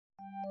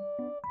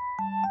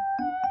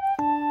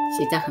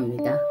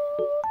시작합니다.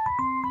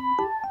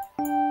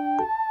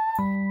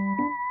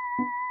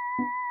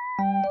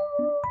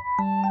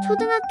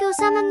 초등학교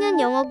 3학년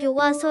영어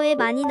교과서에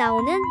많이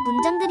나오는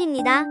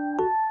문장들입니다.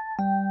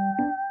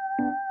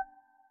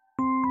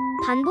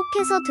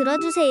 반복해서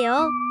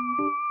들어주세요.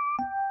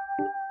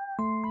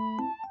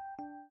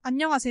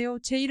 안녕하세요.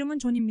 제 이름은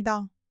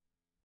존입니다.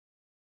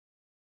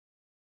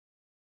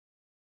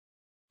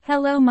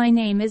 Hello, my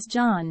name is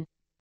John.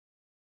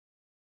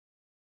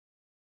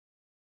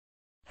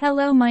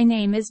 Hello, my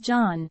name is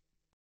John.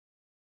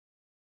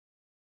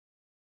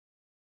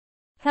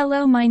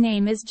 Hello, my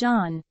name is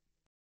John.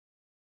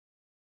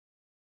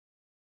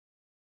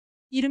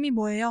 이름이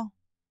뭐예요?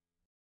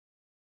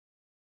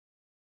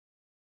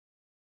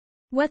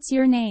 What's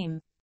your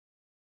name?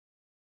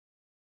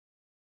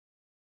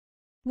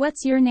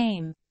 What's your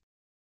name?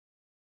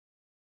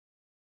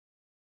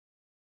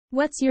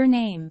 What's your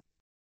name?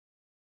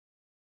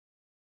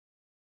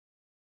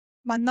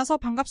 만나서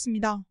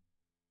반갑습니다.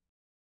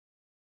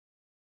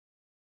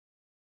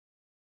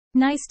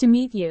 Nice to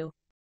meet you.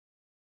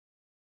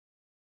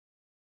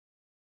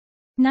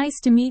 Nice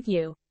to meet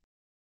you.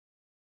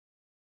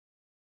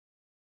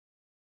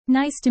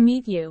 Nice to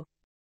meet you.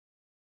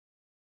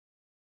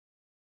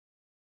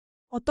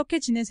 어떻게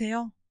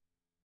지내세요?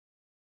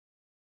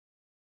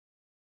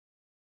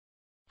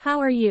 How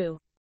are you?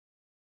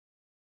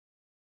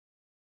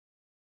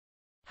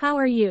 How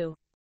are you?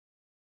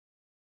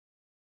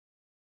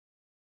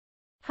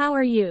 How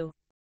are you?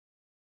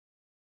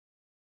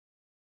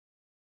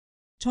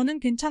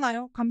 저는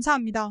괜찮아요.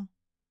 감사합니다.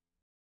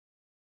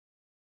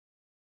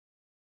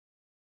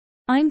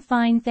 I'm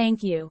fine,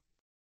 thank you.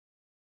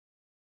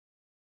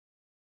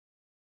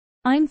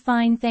 I'm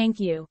fine,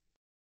 thank you.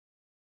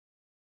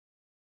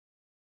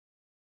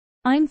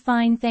 I'm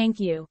fine, thank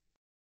you.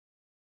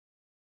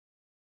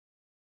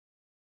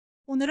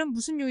 오늘은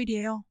무슨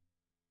요일이에요?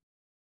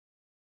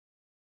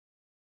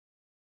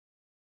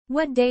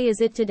 What day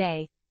is it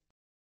today?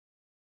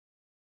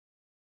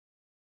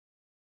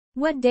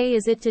 What day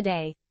is it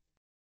today?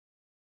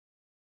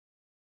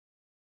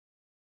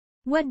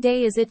 What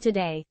day is it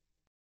today?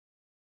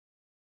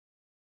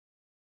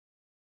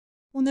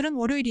 오늘은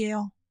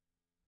월요일이에요.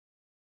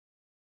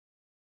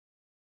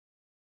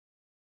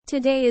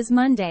 Today is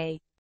Monday.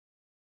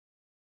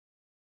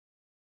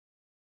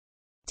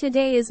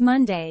 Today is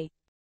Monday.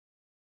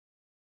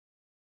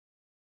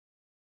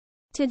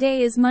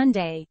 Today is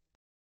Monday.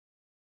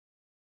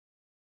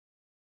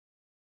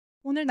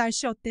 오늘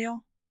날씨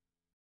어때요?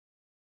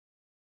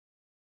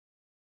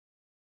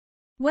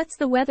 What's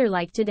the weather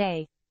like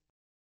today?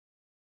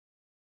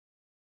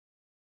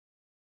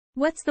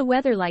 What's the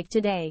weather like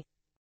today?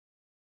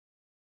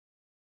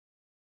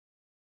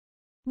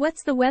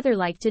 What's the weather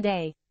like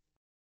today?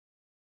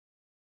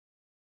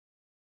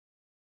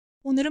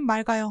 오늘은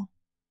맑아요.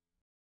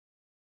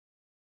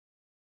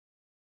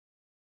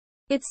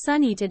 It's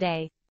sunny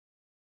today.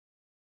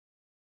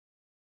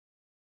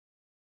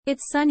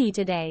 It's sunny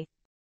today.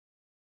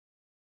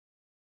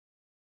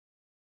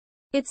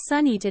 It's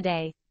sunny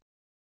today.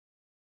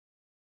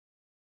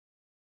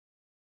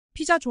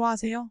 피자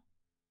좋아하세요?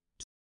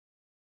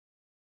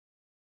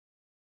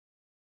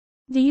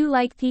 Do you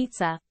like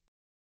pizza?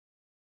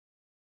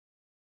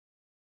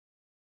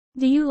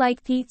 Do you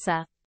like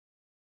pizza?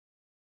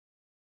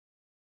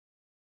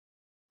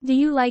 Do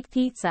you like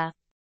pizza?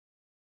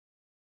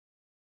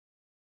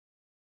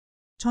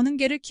 저는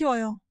개를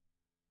키워요.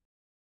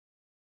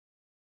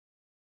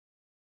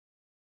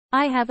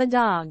 I have a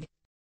dog.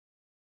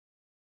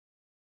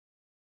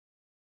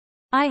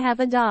 I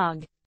have a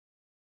dog.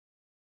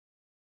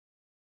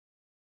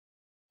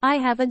 I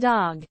have a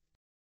dog.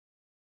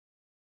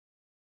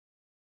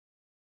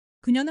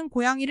 그녀는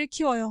고양이를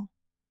키워요.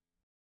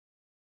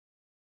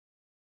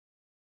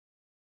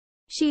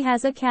 She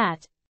has a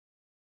cat.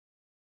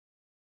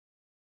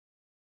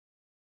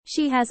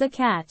 She has a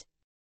cat.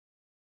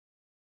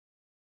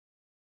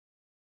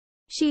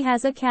 She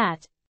has a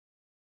cat.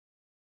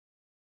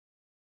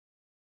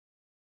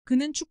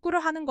 그는 축구를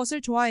하는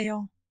것을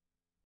좋아해요.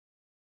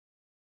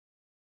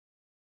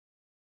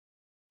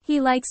 He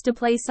likes to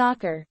play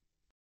soccer.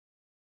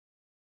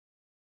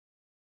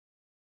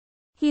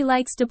 He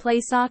likes to play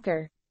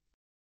soccer.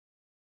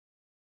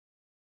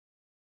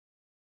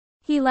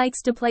 He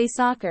likes to play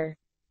soccer.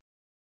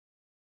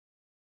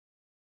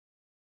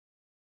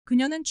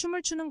 그녀는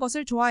춤을 추는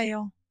것을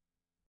좋아해요.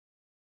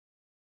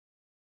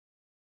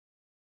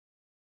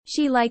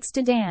 She likes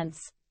to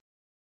dance.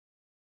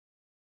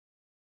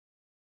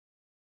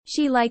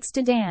 She likes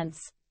to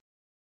dance.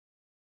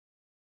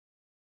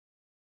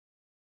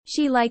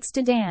 She likes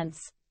to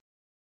dance.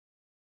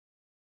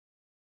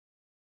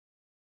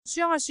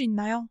 수영할 수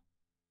있나요?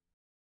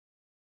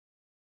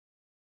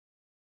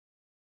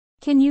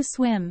 Can you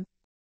swim?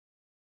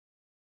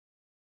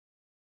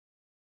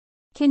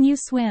 Can you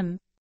swim?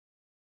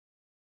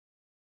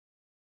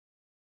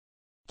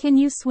 Can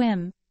you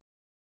swim?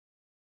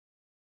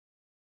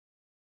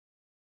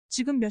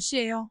 지금 몇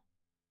시예요?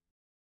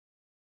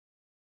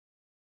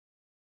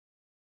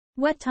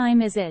 What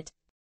time is it?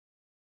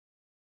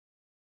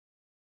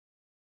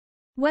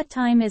 What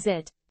time is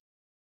it?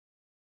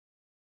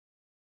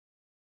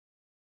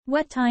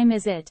 What time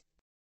is it?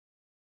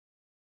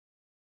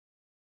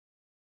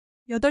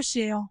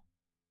 8시예요.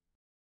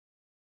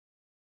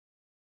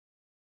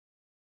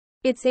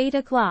 It's 8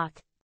 o'clock.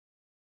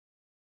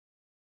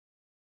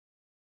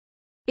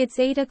 It's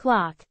 8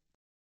 o'clock.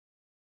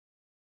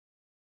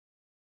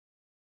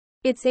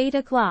 It's 8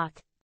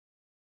 o'clock.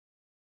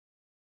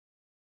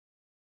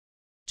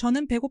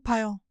 저는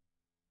배고파요.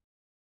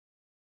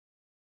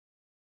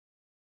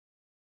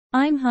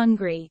 I'm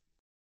hungry.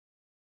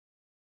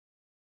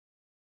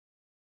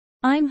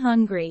 I'm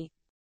hungry.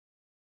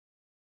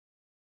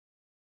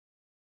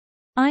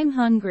 I'm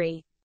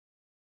hungry.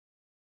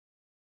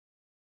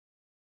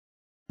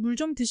 물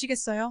좀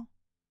드시겠어요?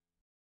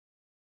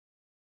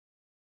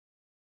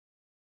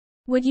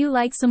 Would you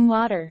like some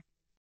water?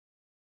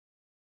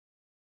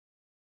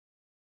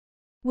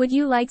 Would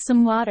you like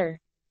some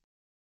water?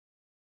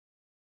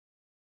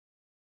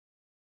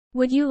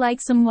 Would you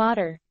like some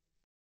water?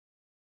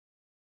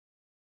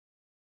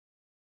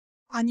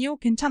 아니요,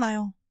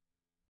 괜찮아요.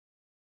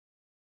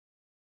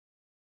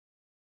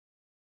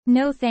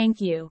 No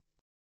thank you.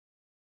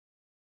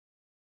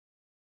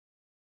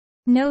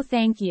 No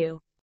thank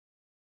you.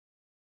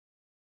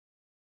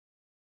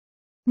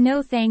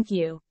 No thank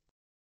you.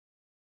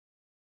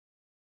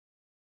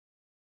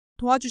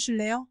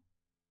 도와주실래요?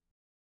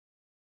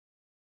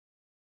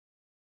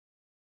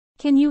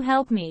 Can you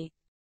help me?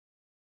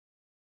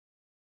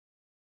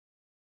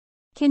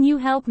 Can you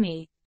help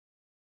me?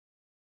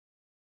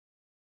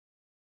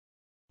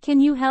 Can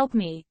you help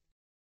me?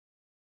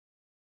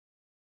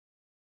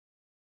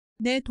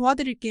 네,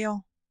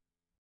 도와드릴게요.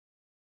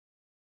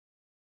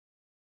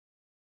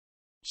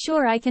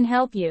 Sure, I can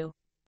help you.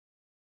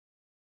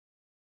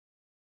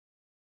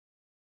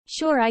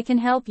 Sure, I can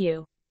help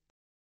you.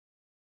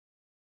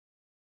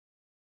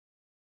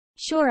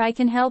 Sure, I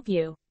can help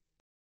you.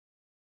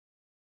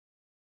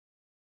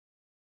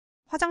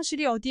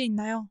 화장실이 어디에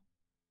있나요?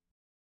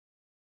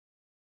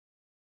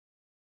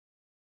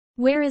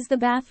 Where is the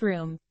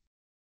bathroom?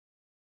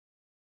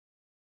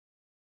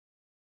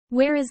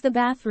 Where is the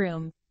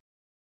bathroom?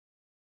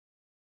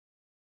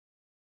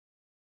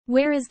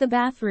 Where is the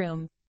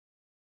bathroom?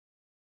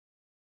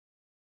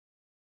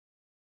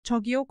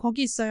 저기요,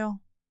 거기 있어요.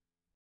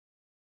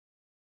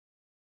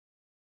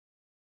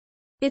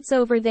 It's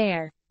over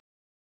there.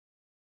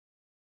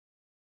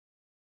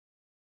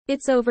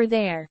 It's over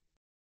there.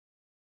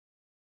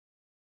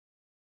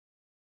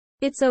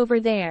 It's over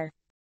there.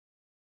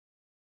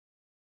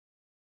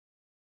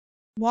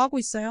 뭐 하고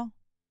있어요?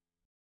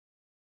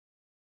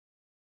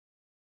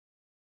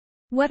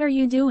 What are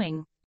you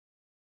doing?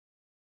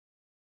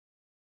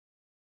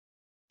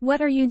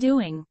 What are you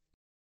doing?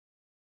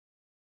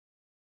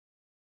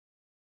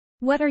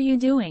 What are you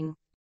doing?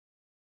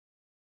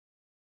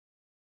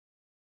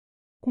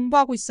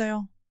 공부하고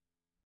있어요.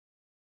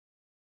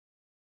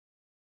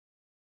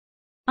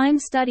 I'm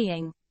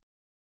studying.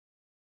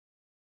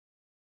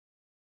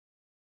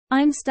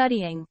 I'm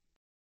studying.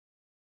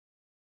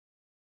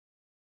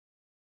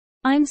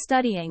 I'm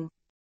studying.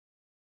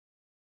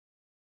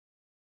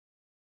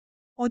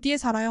 어디에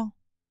살아요?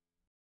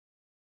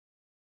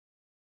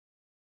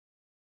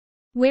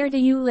 Where do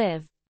you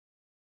live?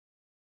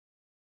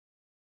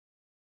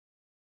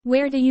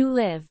 Where do you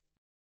live?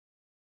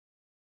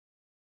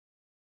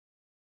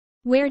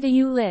 Where do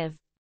you live?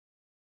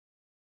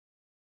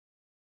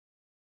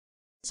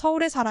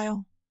 서울에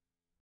살아요.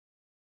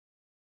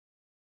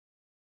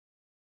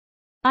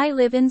 I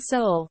live in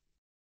Seoul.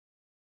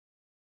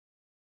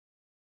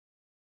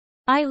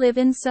 I live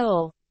in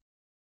Seoul.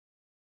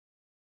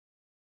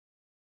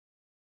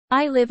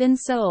 I live in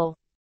Seoul.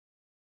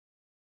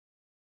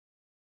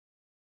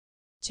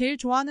 제일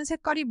좋아하는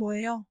색깔이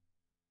뭐예요?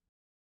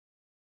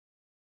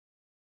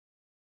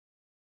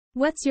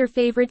 What's your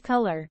favorite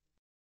color?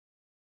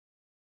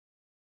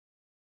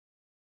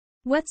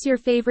 What's your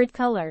favorite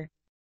color?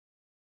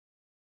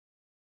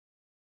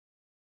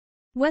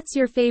 What's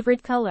your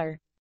favorite color?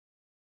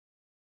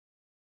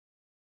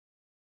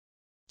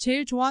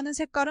 제일 좋아하는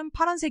색깔은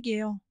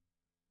파란색이에요.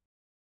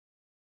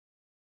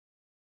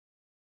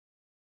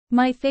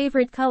 My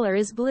favorite color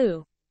is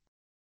blue.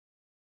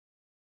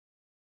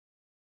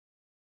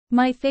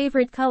 My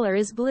favorite color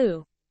is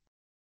blue.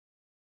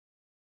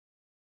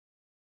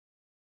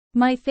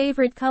 My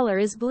favorite color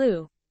is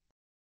blue.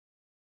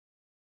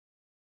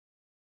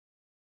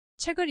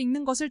 책을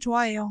읽는 것을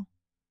좋아해요.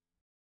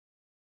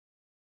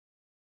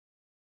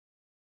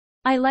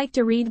 I like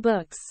to read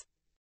books.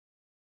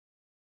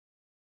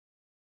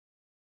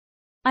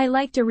 I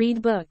like to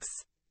read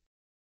books.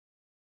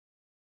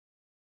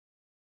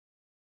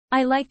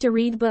 I like to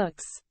read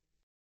books.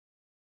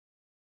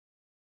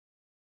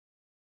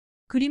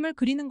 그림을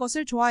그리는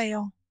것을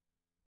좋아해요.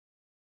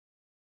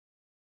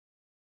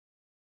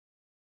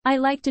 I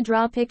like to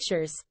draw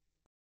pictures.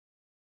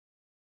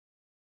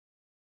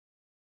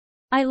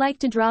 I like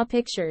to draw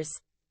pictures.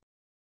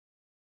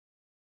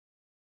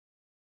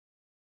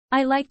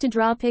 I like to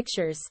draw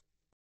pictures.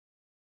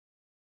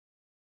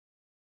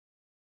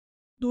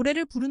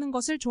 노래를 부르는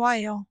것을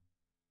좋아해요.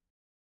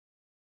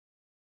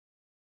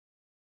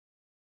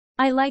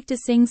 I like to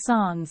sing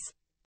songs.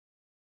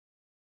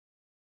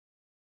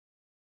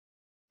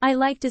 I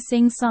like to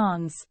sing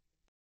songs.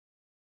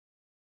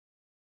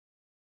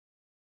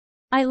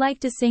 I like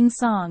to sing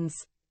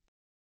songs.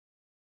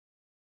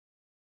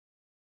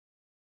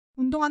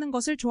 운동하는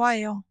것을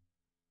좋아해요.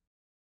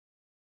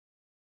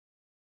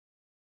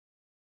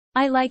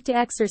 I like to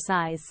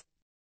exercise.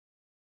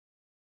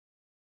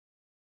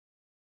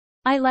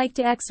 I like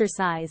to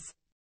exercise.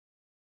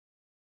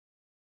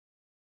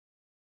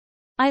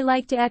 I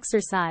like to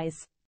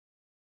exercise.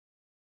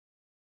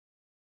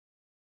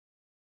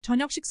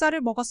 저녁 식사를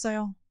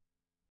먹었어요.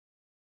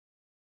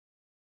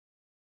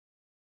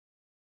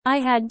 I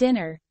had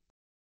dinner.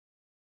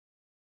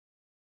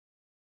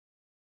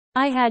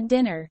 I had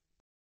dinner.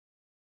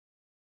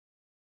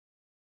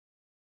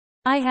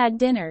 I had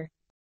dinner.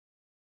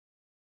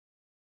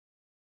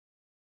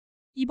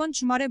 이번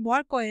주말에 뭐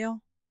할 거예요?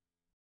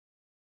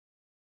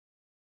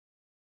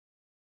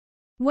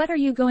 What are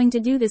you going to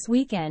do this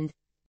weekend?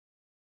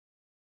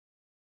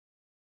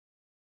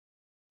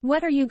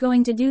 What are you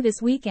going to do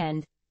this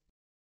weekend?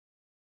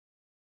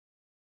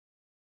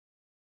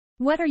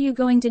 What are you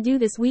going to do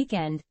this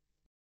weekend?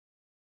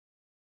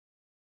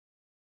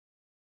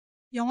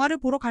 영화를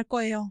보러 갈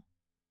거예요.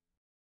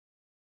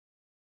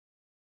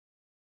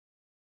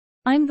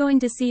 I'm going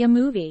to see a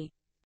movie.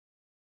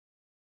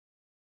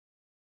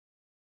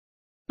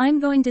 I'm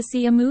going to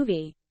see a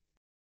movie.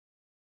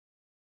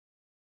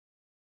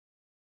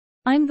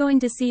 I'm going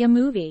to see a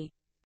movie.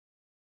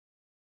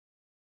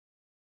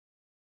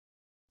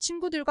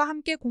 친구들과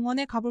함께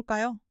공원에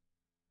가볼까요?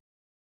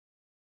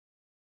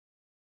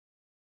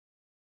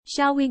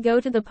 Shall we go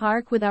to the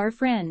park with our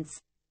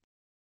friends?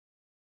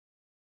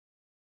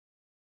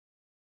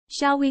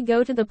 Shall we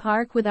go to the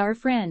park with our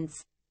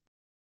friends?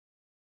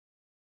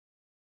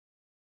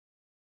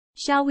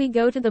 Shall we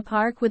go to the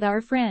park with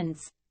our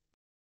friends?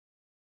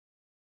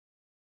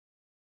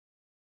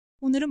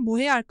 오늘은 뭐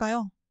해야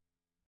할까요?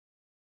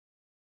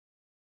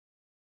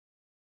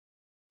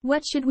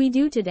 What should we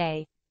do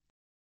today?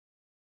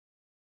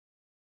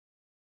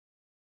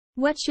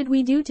 What should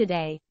we do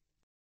today?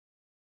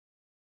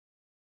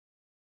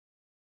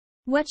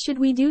 What should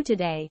we do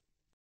today?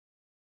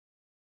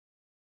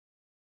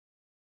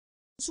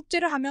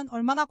 숙제를 하면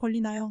얼마나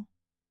걸리나요?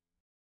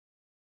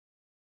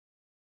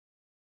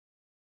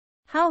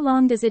 How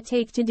long does it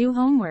take to do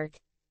homework?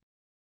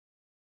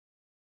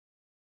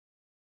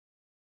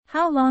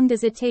 How long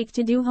does it take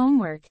to do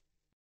homework?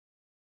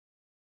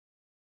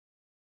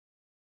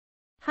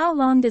 How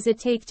long does it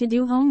take to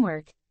do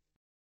homework?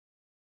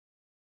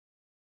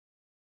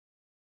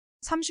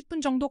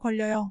 30분 정도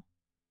걸려요.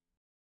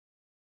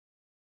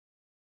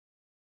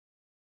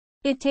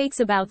 It takes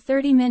about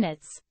 30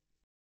 minutes.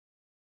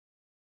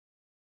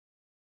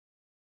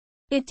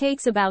 It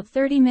takes about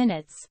 30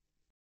 minutes.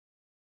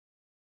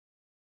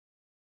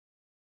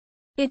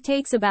 It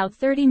takes about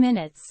 30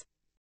 minutes.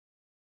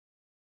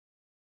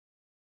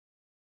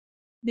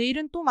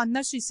 내일은 또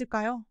만날 수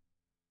있을까요?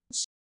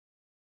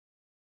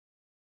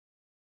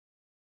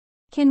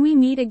 Can we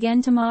meet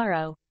again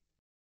tomorrow?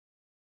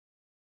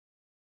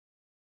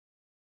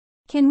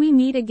 Can we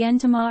meet again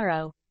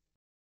tomorrow?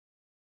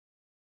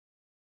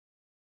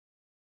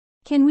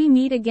 Can we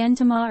meet again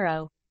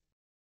tomorrow?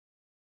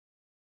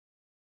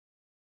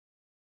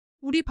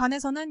 우리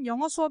반에서는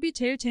영어 수업이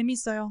제일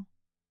재미있어요.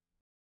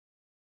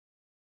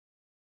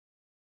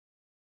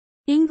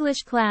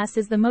 English class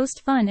is the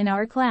most fun in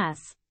our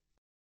class.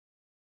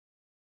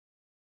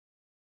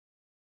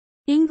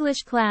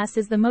 English class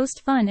is the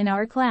most fun in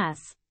our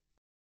class.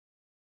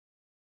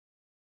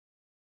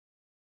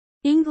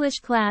 English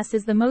class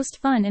is the most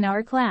fun in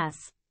our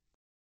class.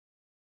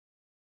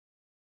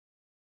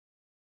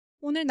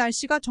 오늘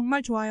날씨가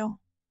정말 좋아요.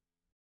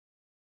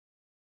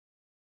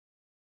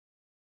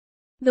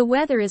 The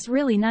weather is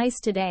really nice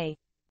today.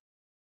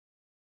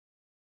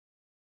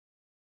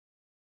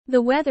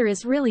 The weather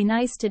is really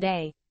nice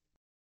today.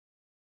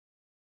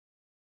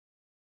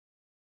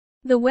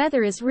 The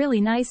weather is really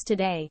nice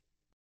today.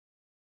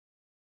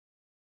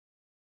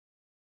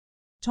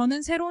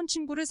 저는 새로운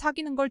친구를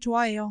사귀는 걸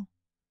좋아해요.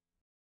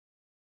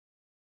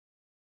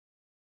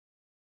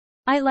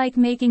 I like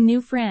making new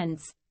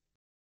friends.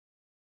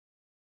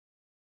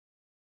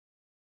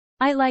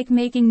 I like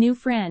making new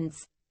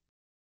friends.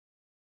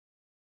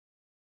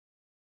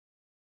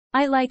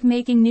 I like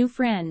making new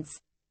friends.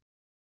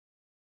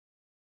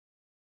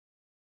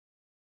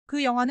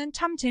 그 영화는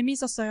참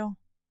재미있었어요.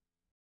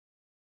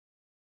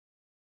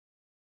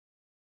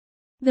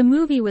 The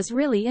movie was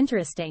really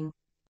interesting.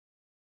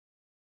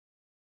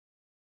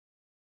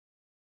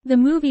 The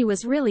movie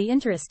was really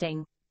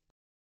interesting.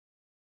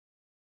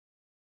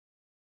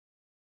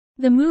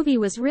 The movie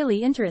was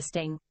really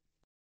interesting.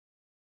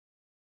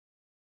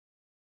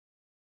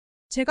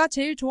 제가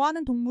제일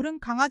좋아하는 동물은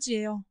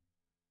강아지예요.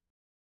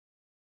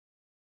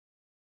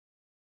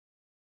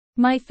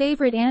 My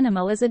favorite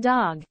animal is a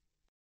dog.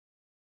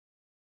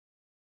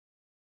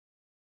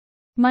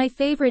 My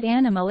favorite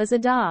animal is a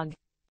dog.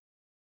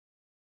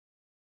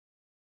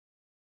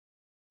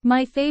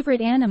 My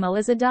favorite animal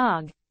is a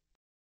dog.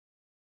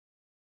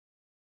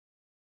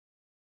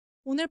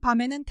 오늘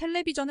밤에는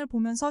텔레비전을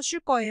보면서 쉴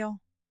거예요.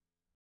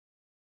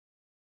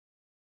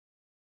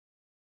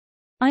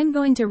 I'm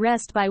going to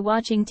rest by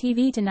watching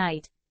TV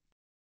tonight.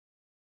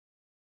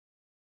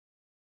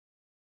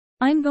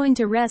 I'm going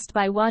to rest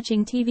by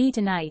watching TV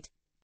tonight.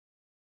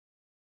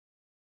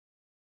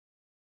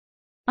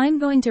 I'm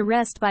going to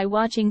rest by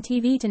watching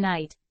TV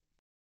tonight.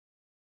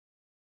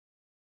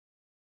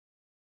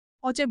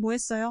 어제 뭐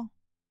했어요?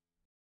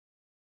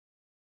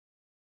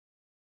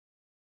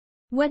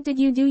 What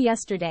did you do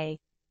yesterday?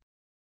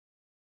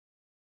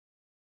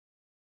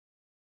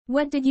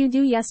 What did you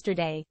do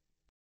yesterday?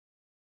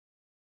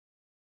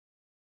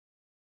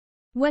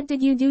 What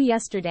did you do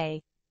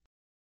yesterday?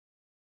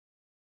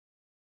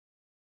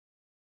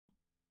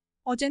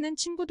 어제는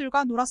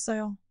친구들과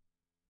놀았어요.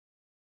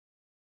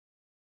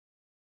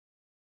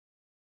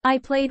 I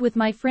played with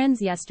my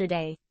friends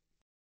yesterday.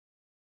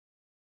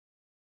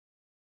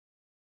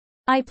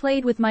 I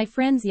played with my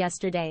friends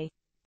yesterday.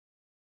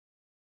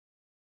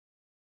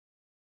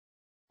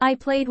 I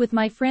played with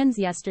my friends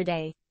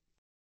yesterday.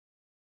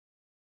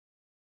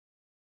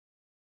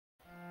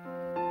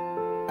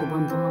 두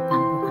번 더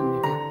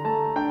반복합니다.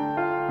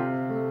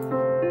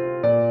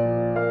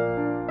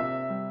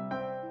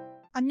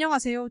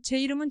 안녕하세요. 제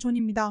이름은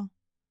존입니다.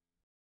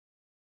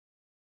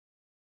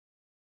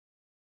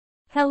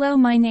 Hello,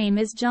 my name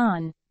is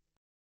John.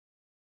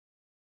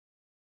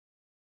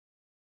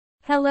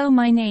 Hello,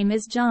 my name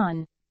is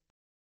John.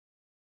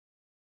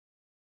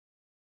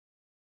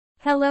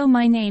 Hello,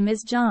 my name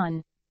is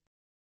John.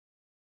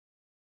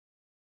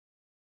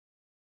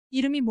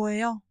 이름이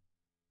뭐예요?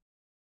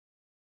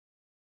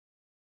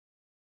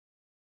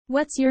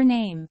 What's your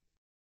name?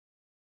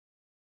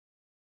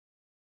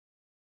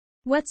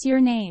 What's your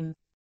name?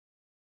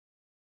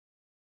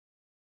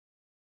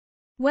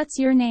 What's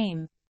your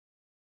name?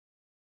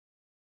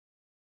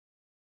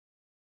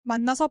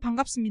 만나서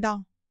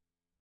반갑습니다.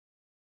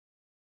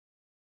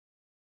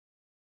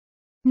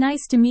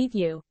 Nice to meet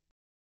you.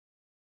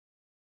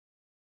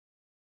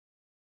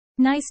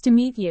 Nice to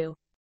meet you.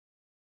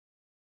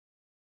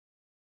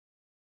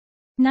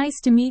 Nice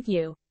to meet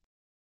you.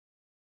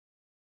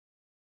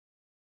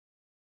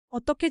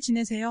 어떻게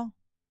지내세요?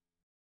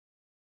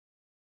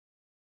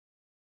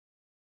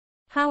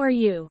 How are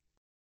you?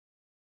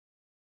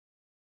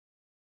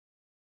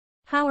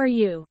 How are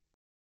you?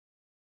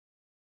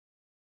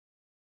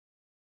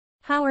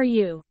 How are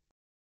you?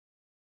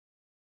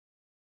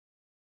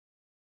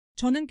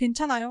 저는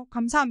괜찮아요.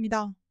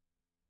 감사합니다.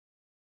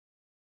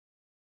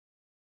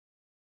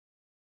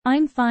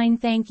 I'm fine,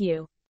 thank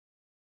you.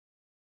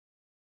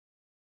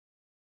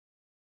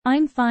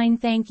 I'm fine,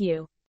 thank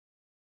you.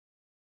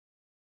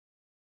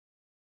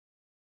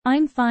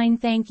 I'm fine,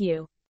 thank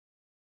you.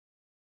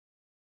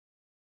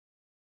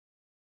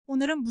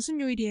 오늘은 무슨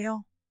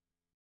요일이에요?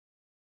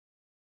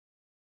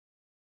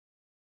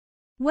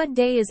 What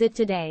day is it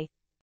today?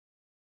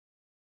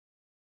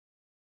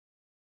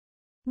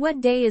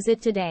 What day is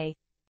it today?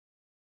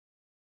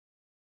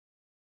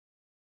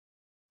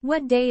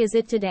 What day is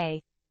it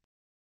today?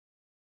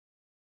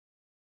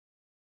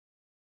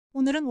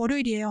 오늘은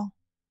월요일이에요.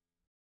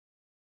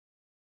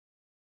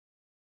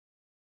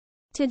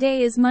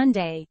 Today is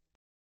Monday.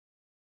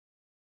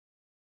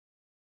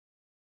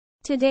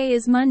 Today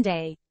is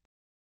Monday.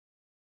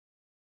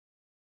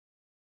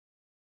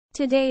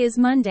 Today is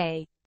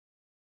Monday.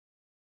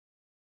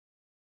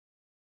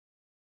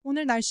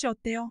 오늘 날씨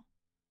어때요?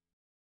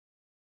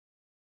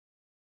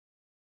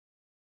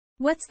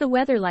 What's the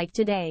weather like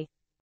today?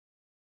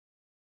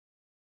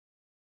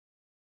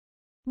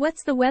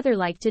 What's the weather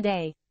like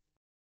today?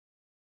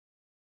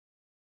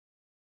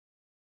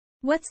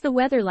 What's the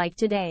weather like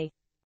today?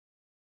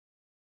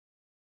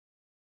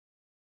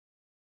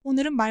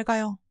 오늘은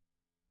맑아요.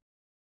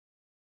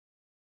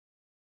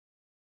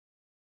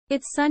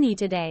 It's sunny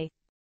today.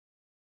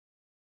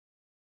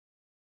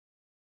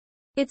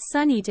 It's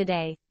sunny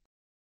today.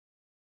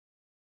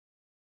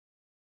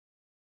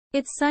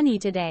 It's sunny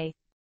today.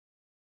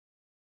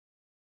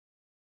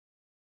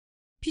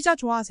 피자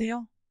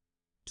좋아하세요?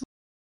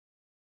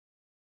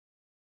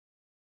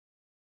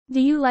 Do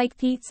you like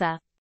pizza?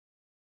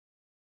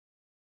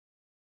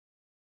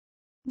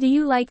 Do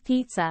you like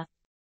pizza?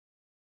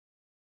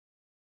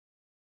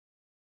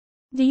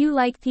 Do you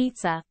like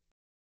pizza?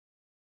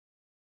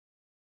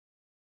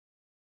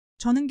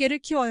 저는 개를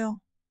키워요.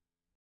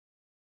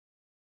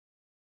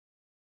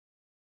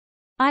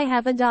 I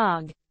have a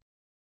dog.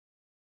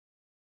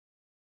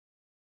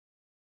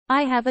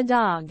 I have a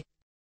dog.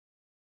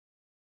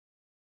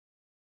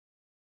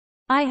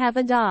 I have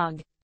a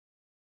dog.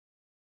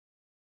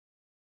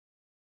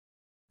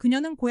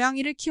 그녀는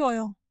고양이를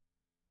키워요.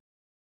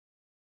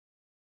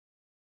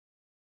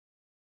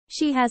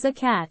 She has a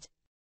cat.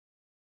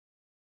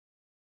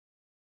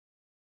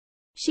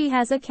 She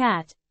has a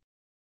cat.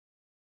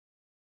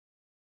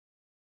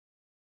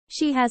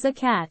 She has a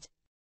cat.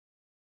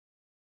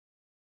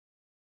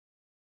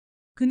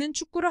 그는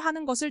축구를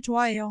하는 것을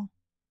좋아해요.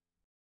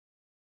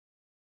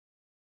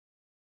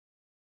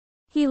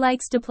 He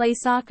likes to play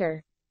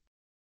soccer.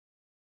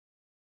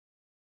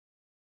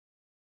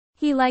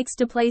 He likes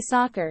to play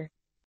soccer.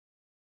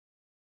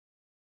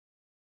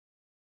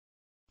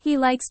 He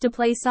likes to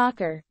play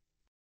soccer.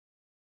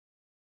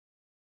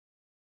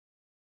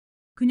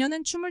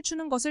 그녀는 춤을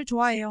추는 것을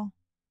좋아해요.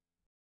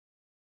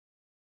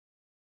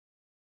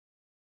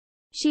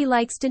 She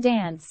likes to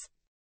dance.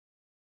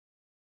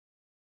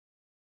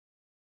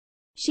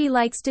 She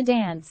likes to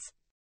dance.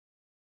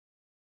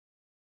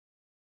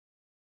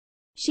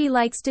 She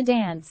likes to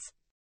dance.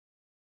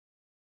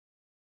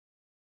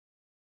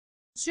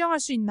 수영할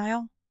수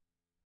있나요?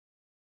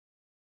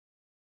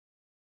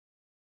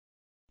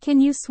 Can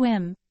you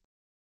swim?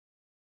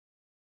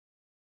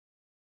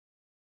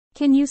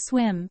 Can you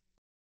swim?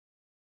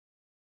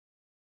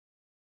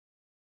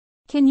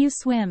 Can you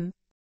swim?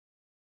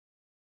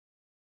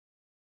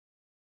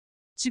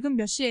 지금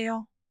몇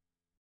시예요?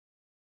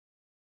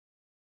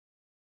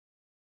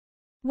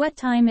 What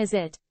time is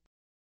it?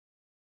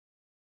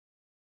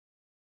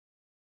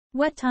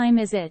 What time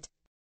is it?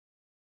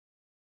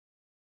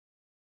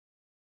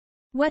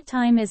 What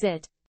time is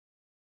it?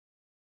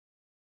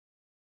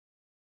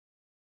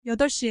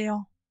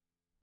 8시예요.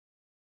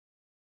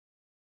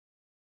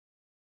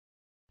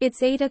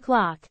 It's 8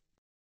 o'clock.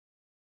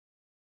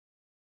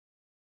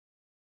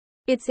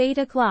 It's 8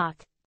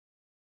 o'clock.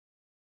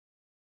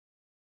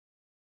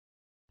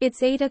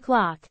 It's 8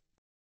 o'clock.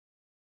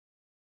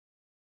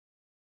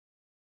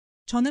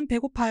 저는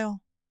배고파요.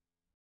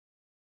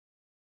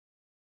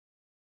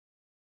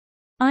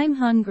 I'm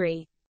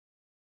hungry.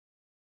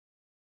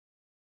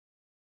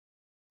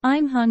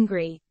 I'm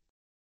hungry.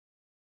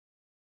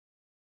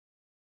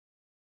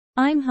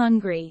 I'm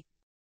hungry.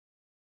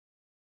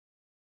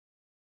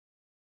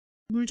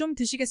 물 좀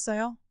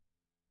드시겠어요?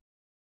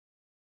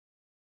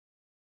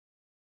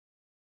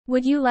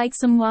 Would you like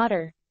some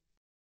water?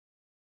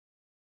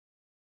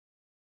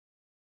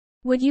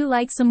 Would you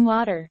like some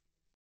water?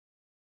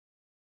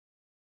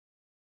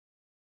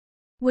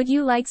 Would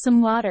you like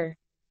some water?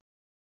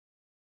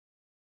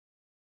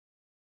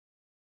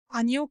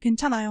 아니요,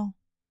 괜찮아요.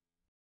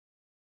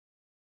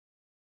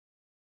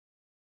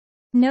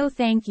 No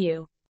thank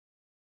you.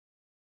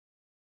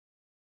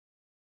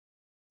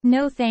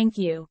 No thank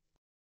you.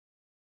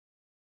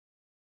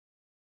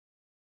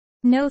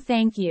 No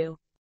thank you.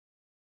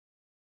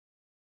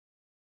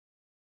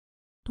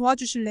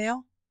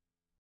 도와주실래요?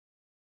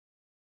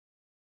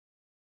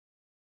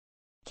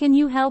 Can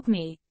you help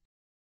me?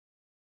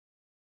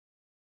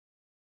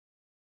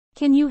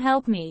 Can you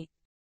help me?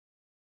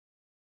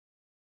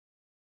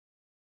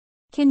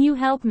 Can you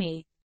help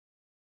me?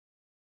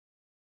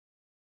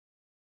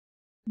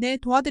 네,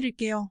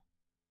 도와드릴게요.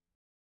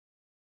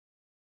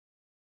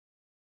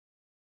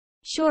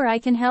 Sure, I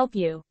can help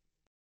you.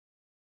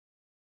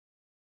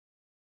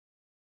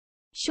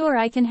 Sure,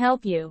 I can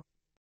help you.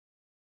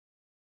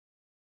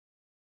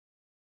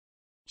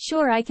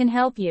 Sure, I can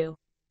help you.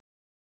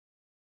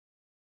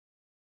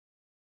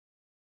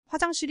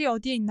 화장실이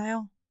어디에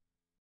있나요?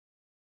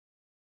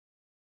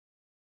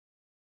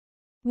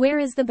 Where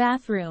is the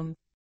bathroom?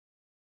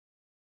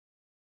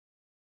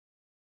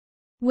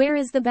 Where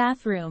is the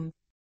bathroom?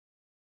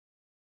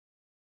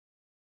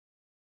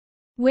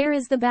 Where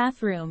is the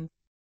bathroom?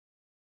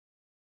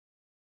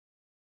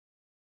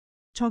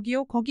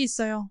 저기요, 거기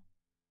있어요.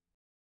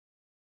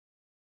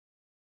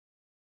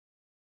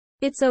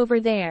 It's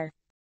over there.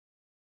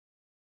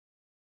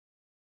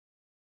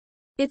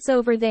 It's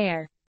over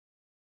there.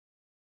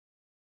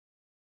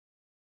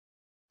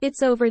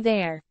 It's over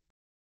there.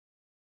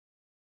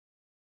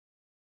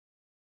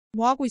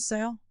 뭐 하고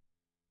있어요?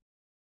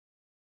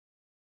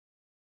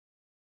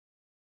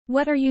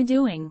 What are you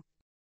doing?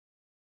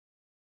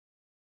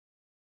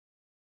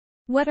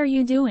 What are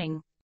you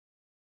doing?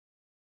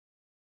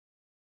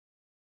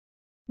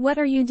 What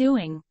are you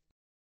doing?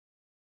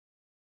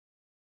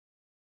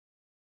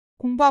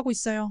 공부하고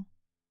있어요.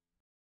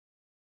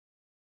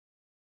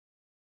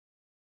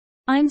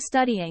 I'm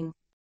studying.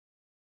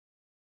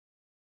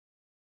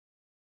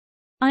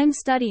 I'm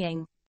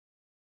studying.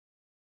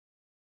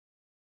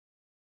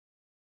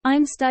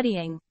 I'm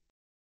studying.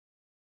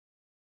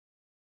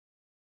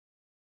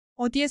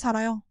 어디에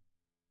살아요?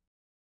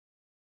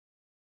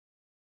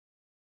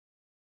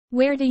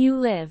 Where do you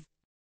live?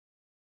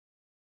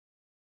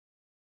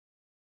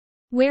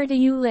 Where do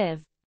you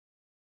live?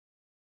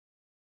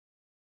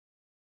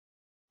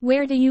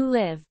 Where do you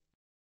live?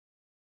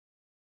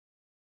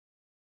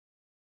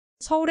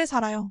 서울에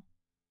살아요.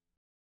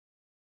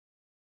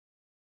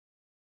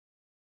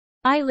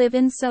 I live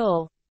in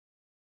Seoul.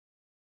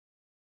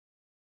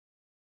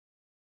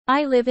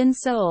 I live in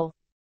Seoul.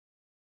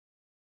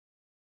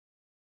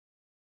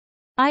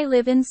 I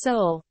live in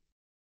Seoul.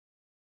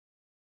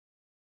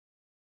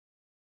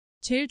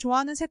 제일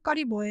좋아하는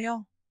색깔이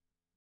뭐예요?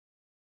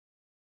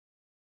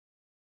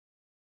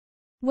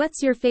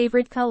 What's your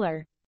favorite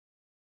color?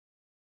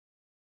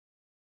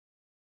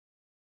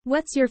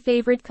 What's your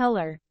favorite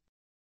color?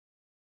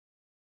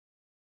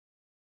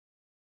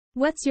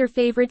 What's your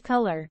favorite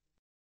color?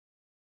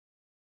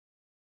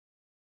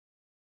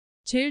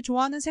 제일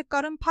좋아하는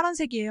색깔은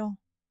파란색이에요.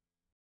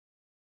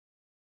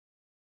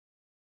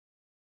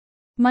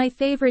 My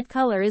favorite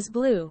color is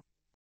blue.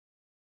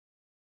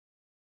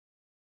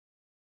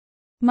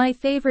 My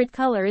favorite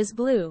color is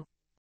blue.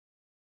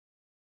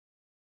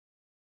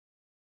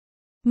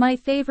 My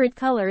favorite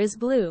color is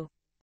blue.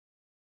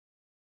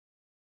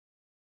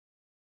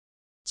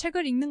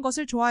 책을 읽는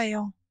것을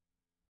좋아해요.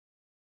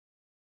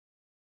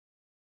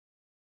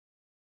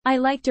 I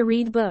like to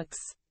read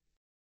books.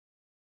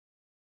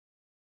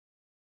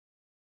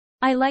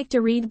 I like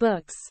to read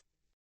books.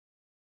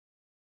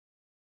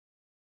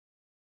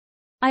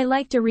 I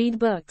like to read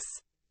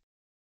books.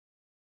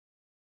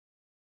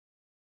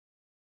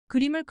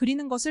 그림을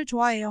그리는 것을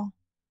좋아해요.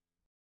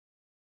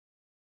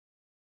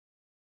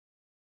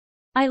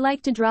 I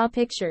like to draw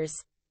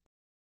pictures.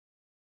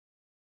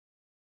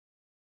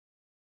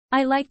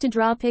 I like to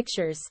draw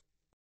pictures.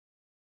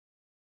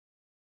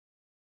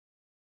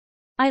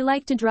 I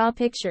like to draw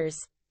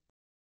pictures.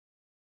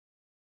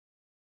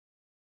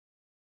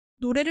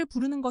 노래를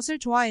부르는 것을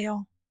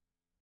좋아해요.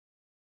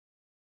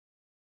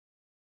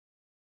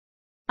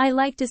 I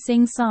like to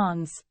sing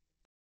songs.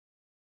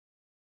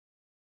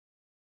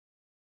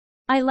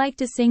 I like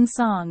to sing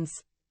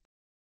songs.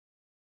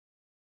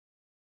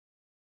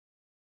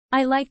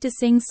 I like to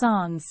sing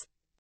songs.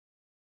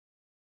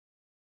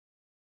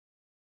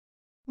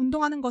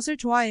 운동하는 것을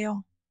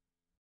좋아해요.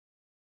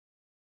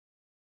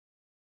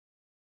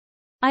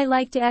 I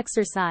like to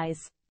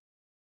exercise.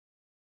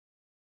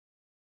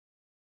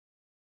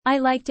 I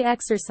like to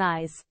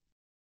exercise.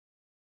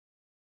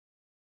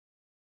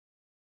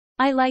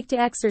 I like to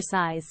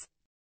exercise.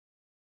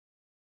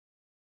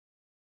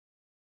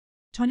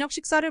 저녁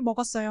식사를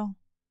먹었어요.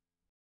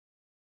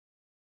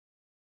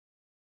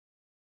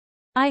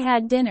 I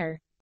had dinner.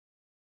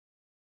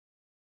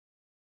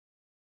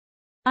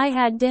 I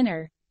had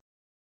dinner.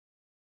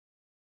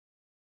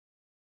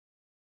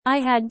 I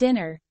had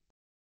dinner.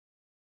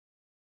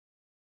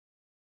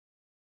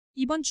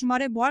 이번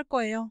주말에 뭐 할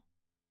거예요?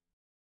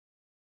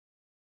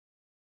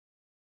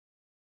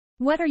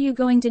 What are you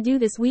going to do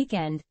this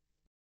weekend?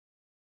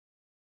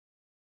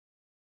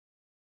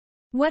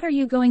 What are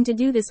you going to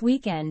do this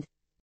weekend?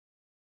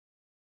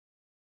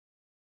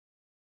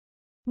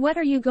 What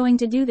are you going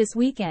to do this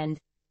weekend?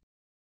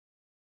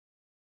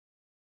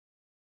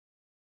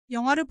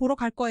 영화를 보러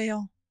갈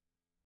거예요.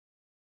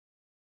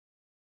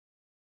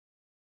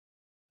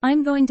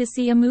 I'm going to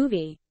see a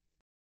movie.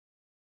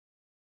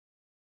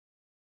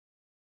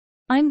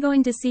 I'm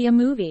going to see a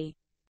movie.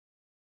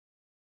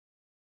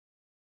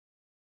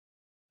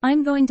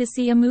 I'm going to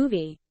see a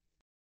movie.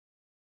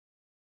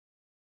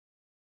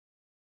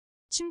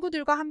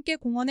 친구들과 함께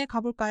공원에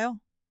가볼까요?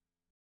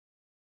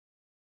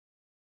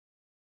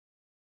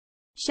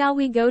 Shall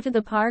we go to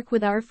the park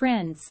with our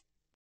friends?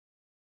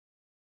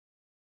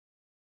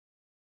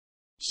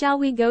 Shall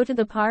we go to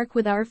the park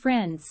with our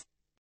friends?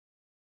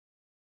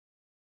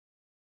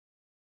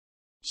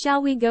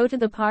 Shall we go to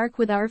the park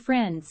with our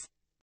friends?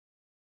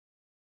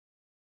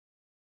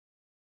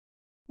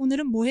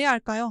 오늘은 뭐 해야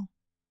할까요?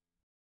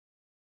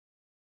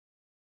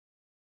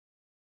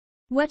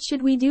 What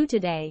should we do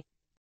today?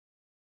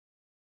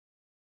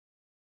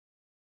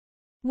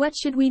 What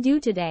should we do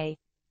today?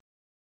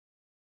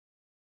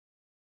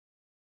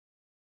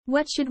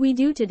 What should we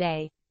do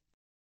today?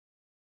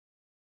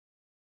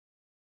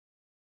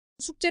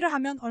 숙제를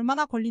하면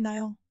얼마나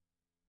걸리나요?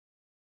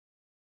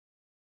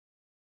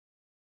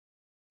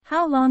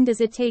 How long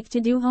does it take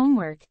to do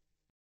homework?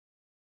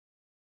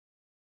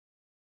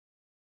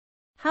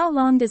 How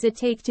long does it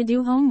take to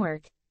do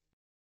homework?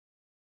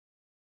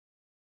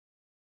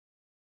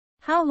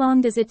 How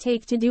long does it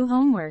take to do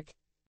homework?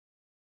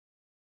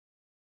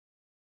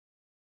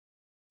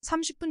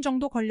 30분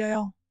정도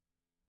걸려요.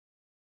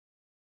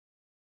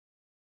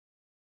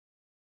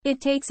 It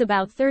takes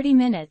about 30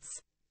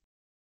 minutes.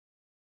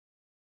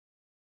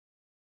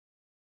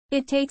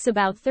 It takes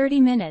about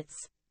 30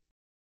 minutes.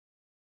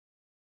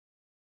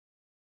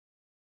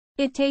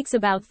 It takes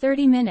about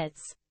 30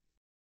 minutes.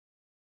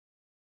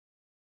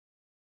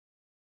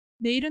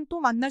 내일은 또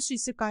만날 수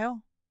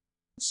있을까요?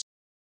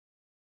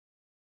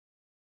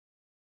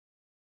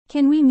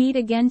 Can we meet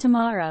again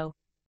tomorrow?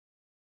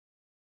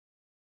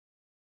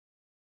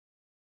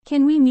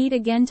 Can we meet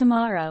again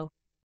tomorrow?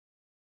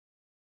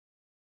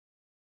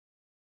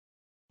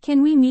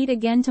 Can we meet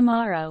again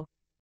tomorrow?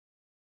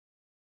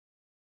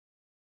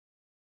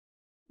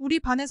 우리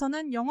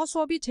반에서는 영어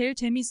수업이 제일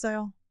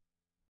재미있어요.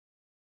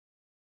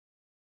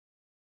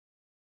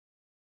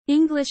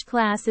 English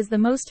class is the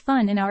most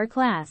fun in our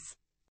class.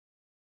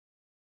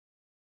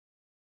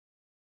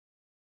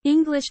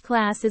 English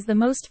class is the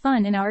most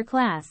fun in our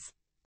class.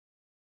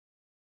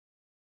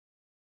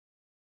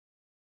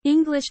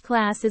 English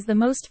class is the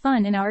most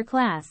fun in our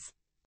class.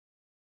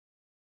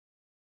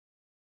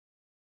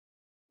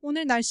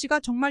 오늘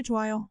날씨가 정말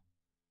좋아요.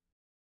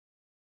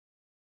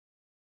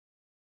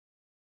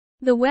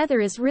 The weather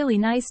is really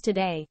nice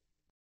today.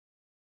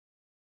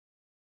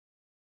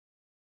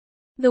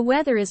 The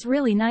weather is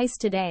really nice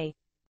today.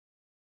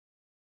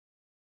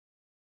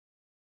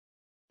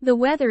 The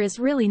weather is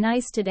really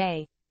nice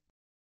today.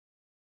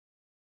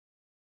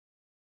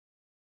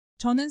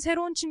 저는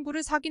새로운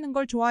친구를 사귀는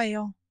걸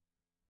좋아해요.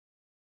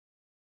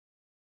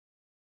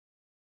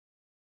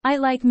 I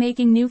like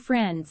making new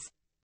friends.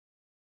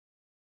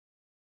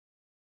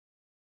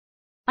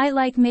 I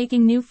like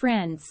making new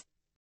friends.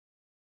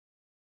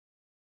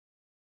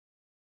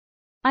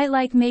 I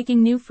like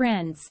making new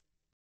friends.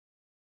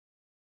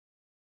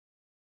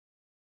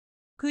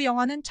 그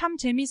영화는 참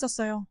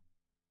재미있었어요.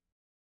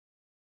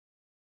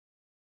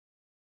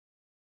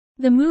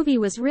 The movie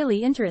was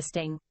really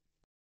interesting.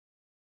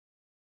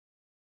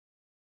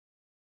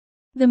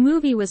 The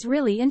movie was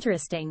really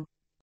interesting.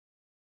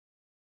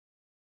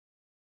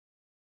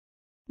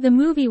 The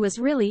movie was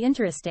really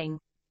interesting.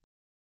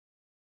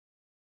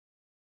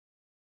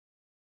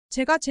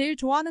 제가 제일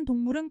좋아하는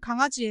동물은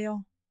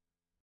강아지예요.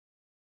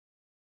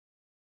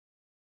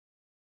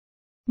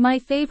 My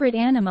favorite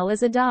animal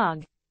is a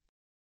dog.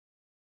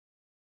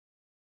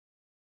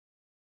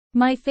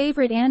 My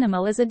favorite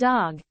animal is a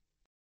dog.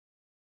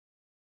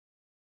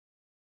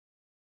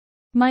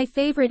 My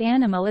favorite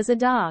animal is a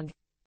dog.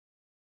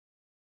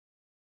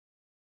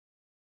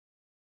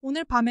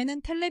 오늘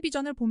밤에는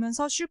텔레비전을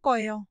보면서 쉴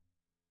거예요.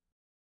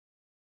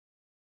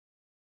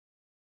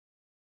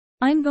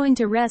 I'm going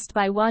to rest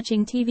by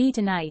watching TV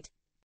tonight.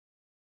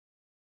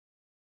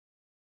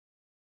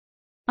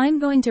 I'm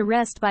going to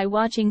rest by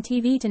watching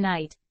TV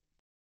tonight.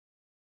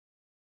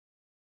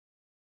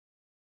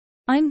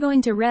 I'm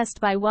going to rest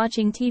by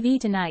watching TV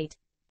tonight.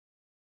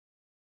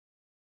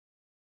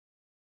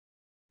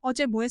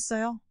 어제 뭐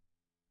했어요?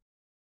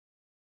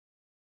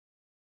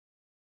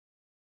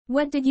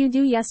 What did you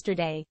do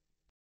yesterday?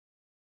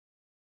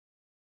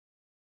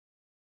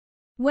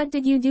 What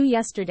did you do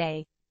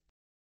yesterday?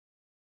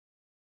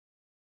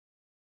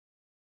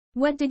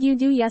 What did you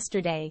do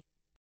yesterday?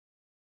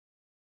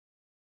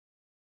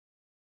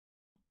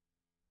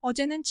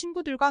 어제는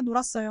친구들과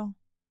놀았어요.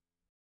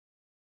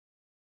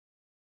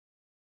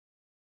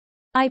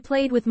 I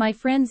played with my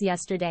friends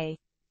yesterday.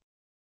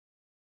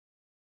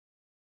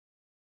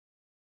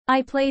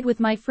 I played with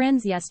my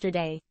friends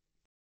yesterday.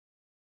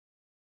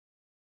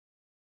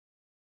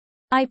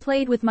 I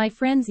played with my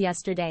friends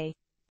yesterday.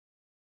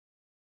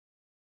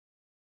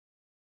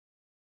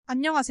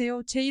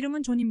 안녕하세요. 제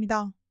이름은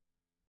존입니다.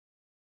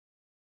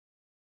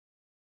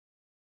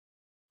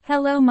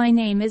 Hello, my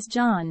name is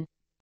John.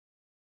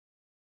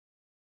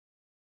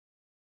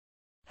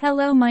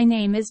 Hello, my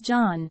name is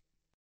John.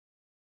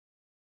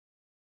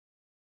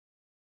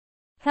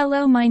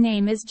 Hello, my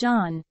name is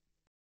John.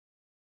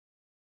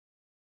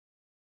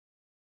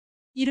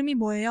 이름이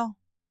뭐예요?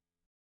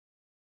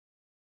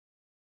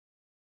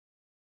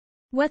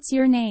 What's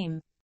your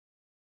name?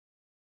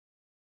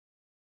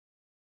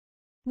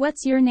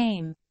 What's your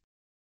name?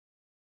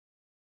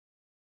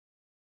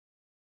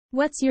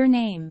 What's your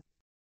name?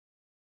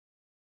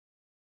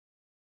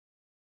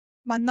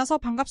 만나서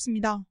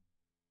반갑습니다.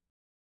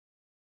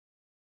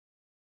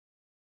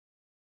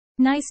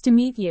 Nice to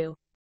meet you.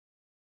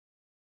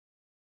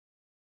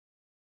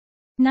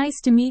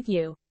 Nice to meet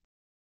you.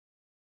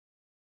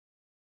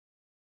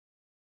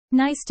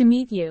 Nice to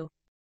meet you.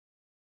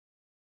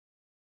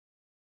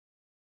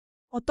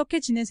 어떻게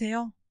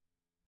지내세요?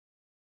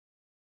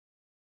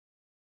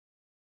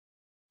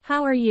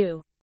 How are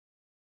you?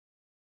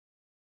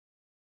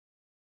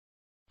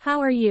 How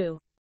are you?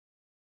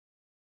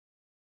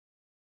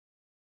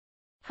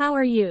 How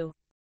are you?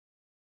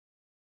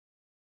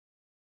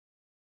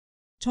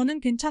 저는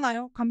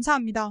괜찮아요.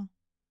 감사합니다.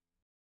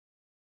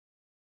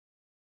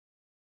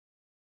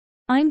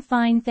 I'm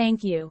fine,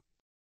 thank you.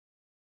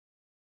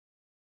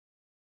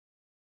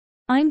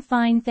 I'm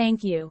fine,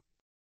 thank you.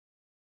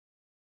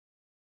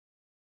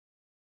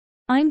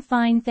 I'm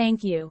fine,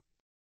 thank you.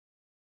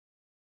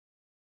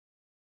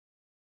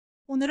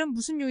 오늘은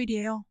무슨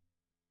요일이에요?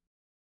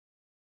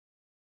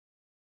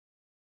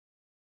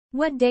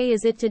 What day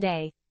is it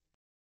today?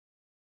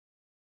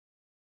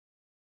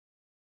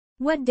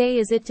 What day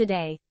is it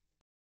today?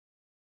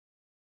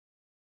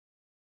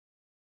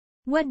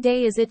 What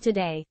day is it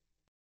today?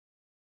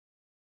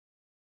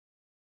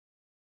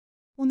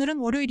 오늘은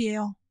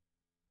월요일이에요.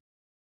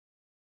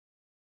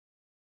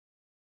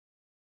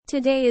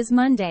 Today is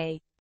Monday.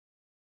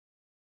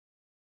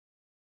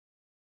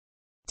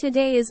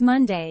 Today is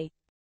Monday.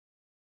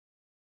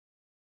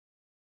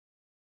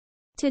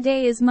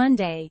 Today is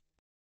Monday.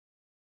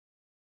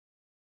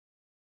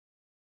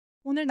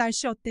 오늘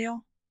날씨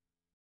어때요?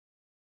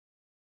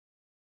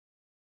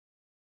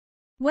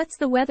 What's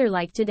the weather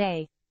like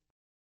today?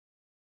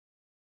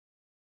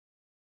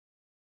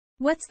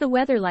 What's the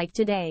weather like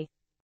today?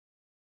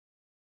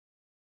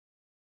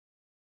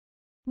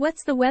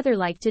 What's the weather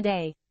like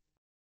today?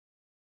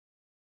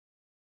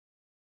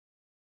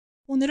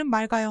 오늘은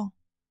맑아요.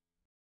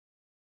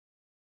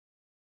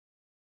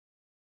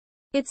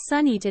 It's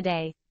sunny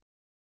today.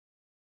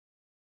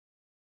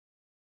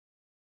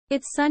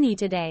 It's sunny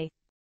today.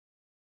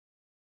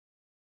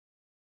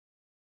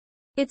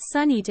 It's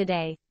sunny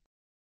today.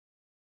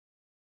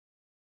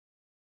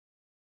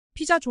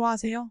 피자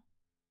좋아하세요?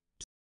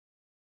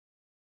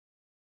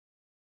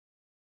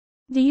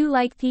 Do you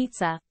like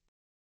pizza?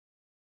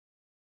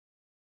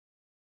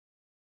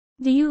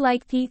 Do you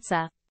like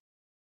pizza?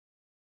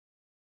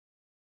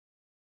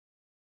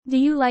 Do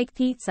you like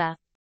pizza?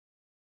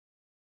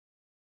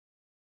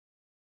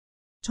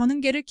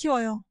 저는 개를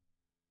키워요.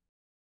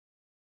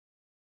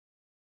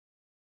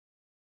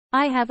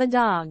 I have a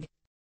dog.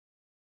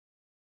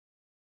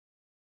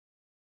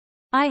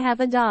 I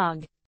have a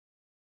dog.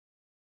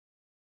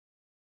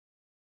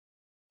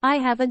 I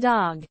have a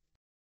dog.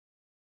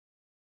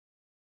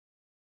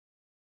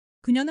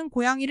 그녀는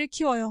고양이를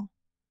키워요.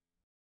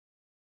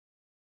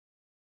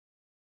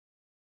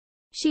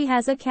 She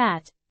has a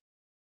cat.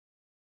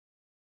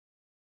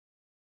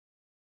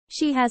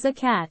 She has a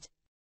cat.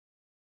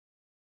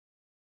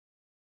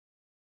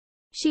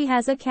 She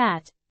has a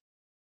cat.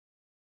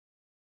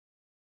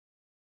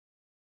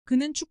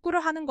 그는 축구를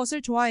하는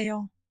것을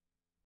좋아해요.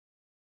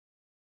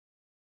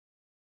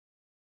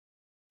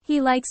 He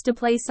likes to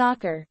play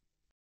soccer.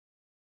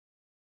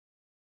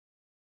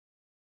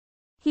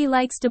 He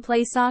likes to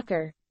play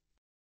soccer.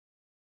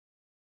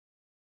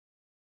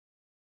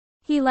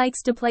 He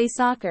likes to play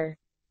soccer.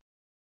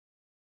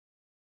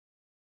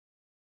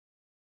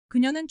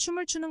 그녀는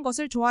춤을 추는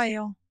것을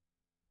좋아해요.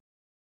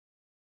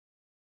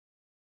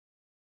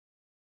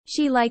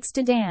 She likes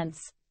to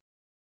dance.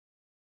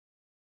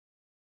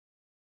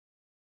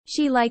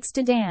 She likes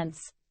to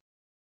dance.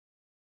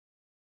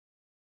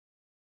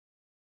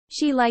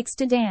 She likes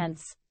to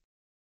dance.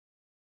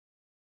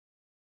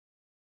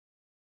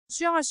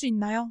 수영할 수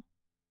있나요?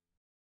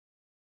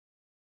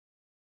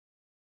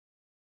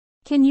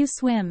 Can you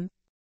swim?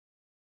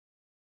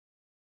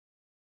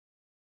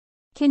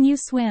 Can you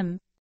swim?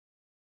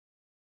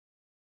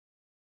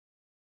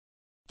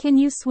 Can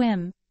you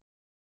swim?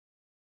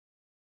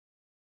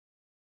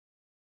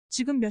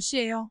 지금 몇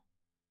시예요?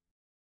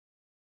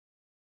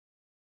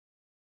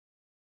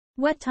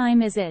 What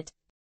time is it?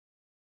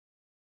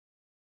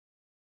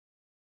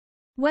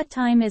 What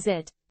time is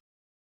it?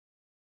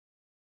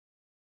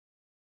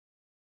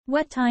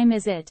 What time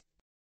is it?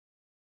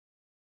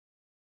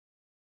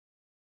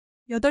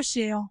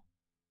 8시예요.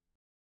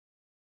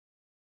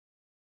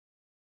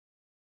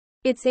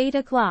 It's 8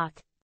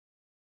 o'clock.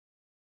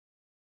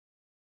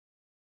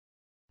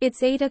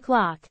 It's 8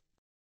 o'clock.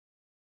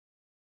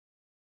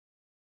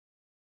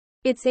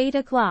 It's 8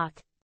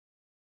 o'clock.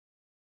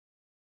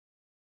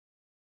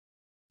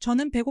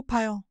 저는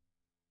배고파요.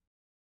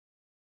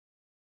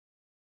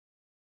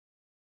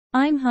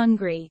 I'm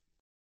hungry.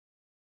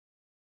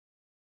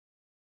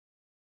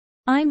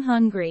 I'm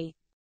hungry.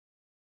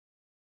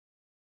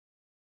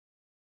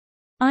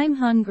 I'm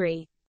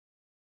hungry.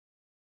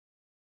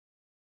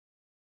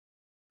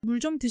 물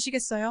좀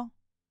드시겠어요?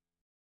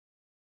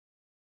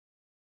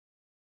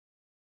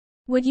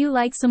 Would you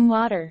like some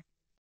water?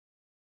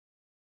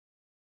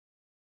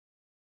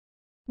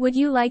 Would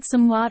you like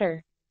some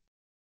water?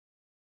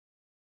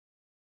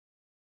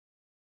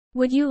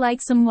 Would you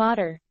like some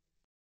water?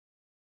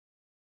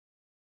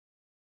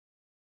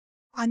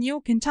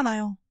 아니요,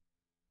 괜찮아요.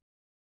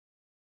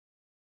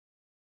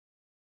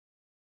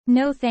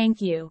 No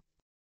thank you.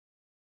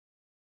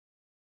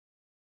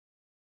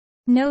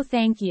 No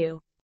thank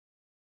you.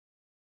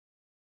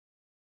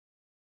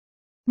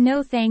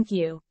 No thank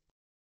you.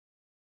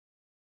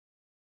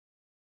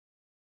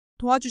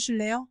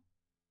 도와주실래요?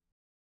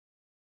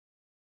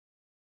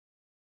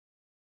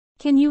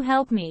 Can you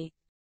help me?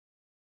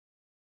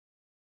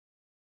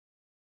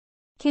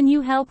 Can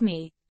you help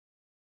me?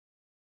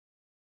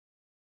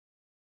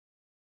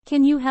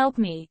 Can you help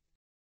me?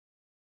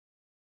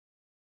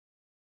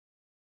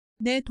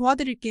 네,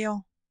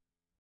 도와드릴게요.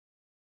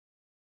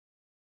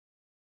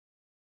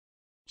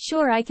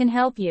 Sure, I can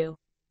help you.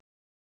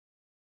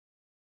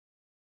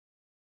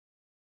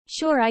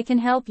 Sure, I can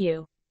help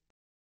you.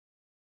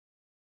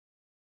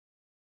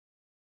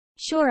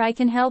 Sure, I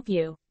can help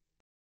you.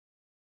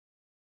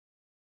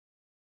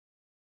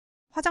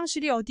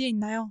 화장실이 어디에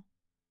있나요?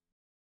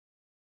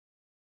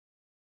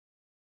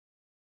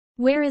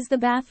 Where is the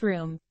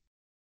bathroom?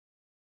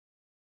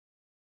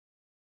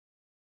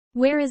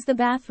 Where is the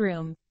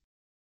bathroom?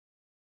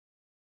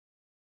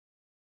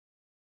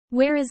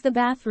 Where is the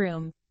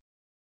bathroom?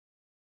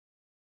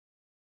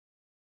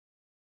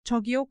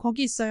 저기요,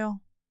 거기 있어요.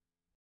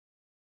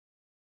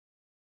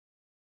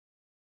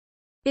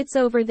 It's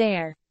over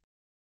there.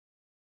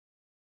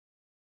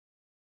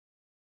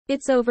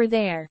 It's over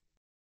there.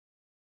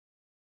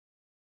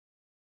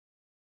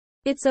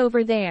 It's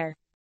over there.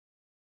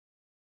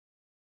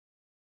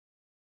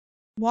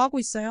 뭐 하고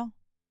있어요?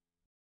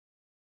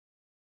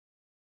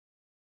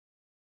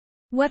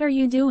 What are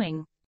you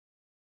doing?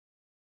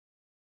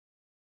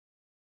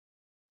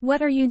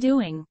 What are you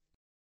doing?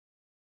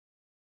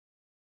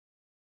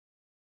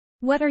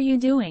 What are you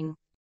doing?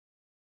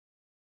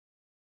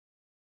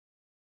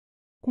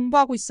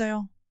 공부하고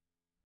있어요.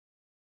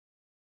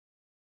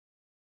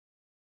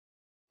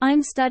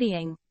 I'm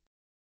studying.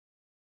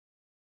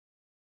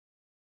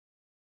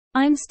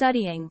 I'm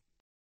studying.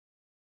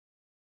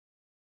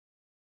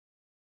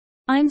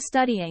 I'm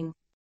studying.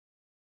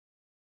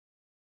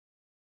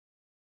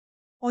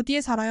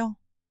 어디에 살아요?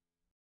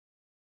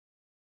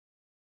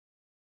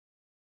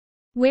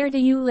 Where do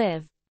you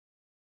live?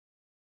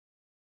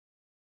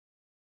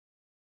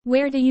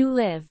 Where do you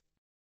live?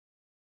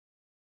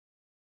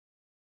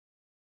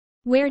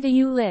 Where do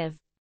you live?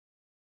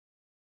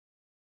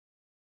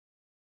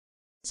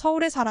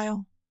 서울에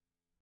살아요.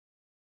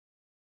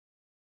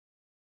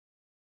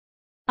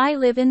 I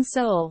live in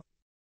Seoul.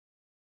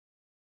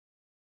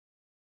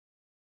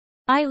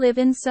 I live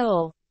in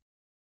Seoul.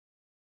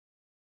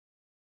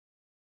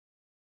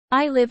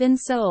 I live in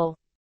Seoul.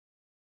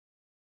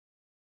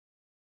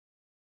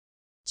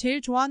 제일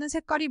좋아하는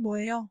색깔이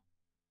뭐예요?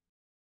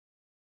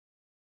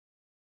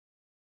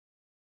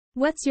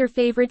 What's your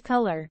favorite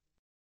color?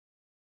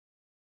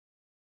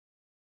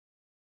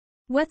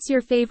 What's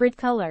your favorite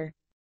color?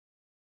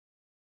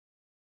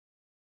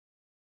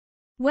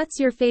 What's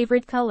your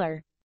favorite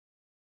color?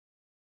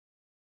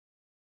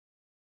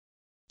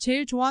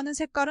 제일 좋아하는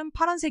색깔은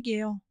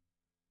파란색이에요.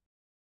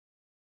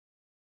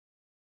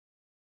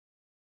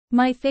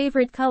 My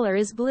favorite color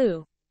is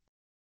blue.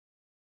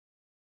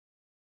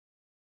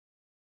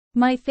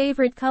 My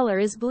favorite color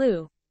is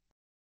blue.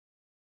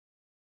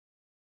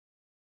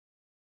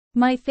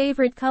 My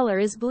favorite color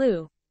is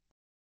blue.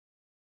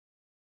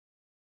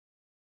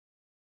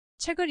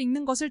 책을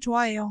읽는 것을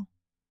좋아해요.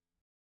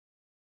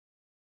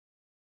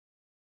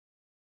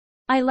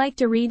 I like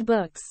to read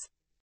books.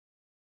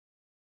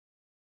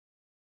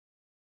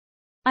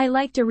 I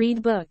like to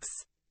read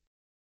books.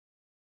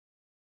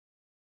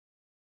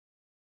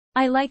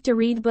 I like to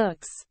read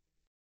books.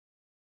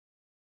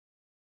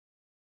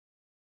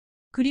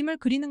 그림을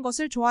그리는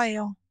것을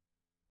좋아해요.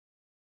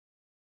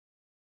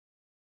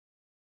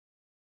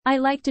 I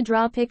like to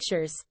draw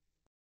pictures.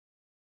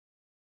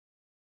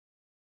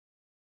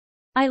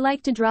 I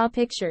like to draw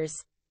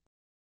pictures.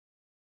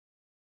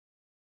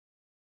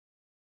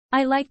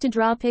 I like to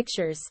draw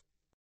pictures.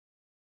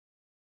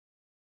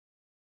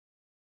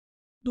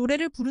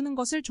 노래를 부르는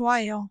것을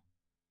좋아해요.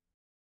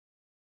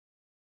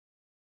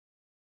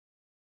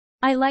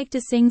 I like to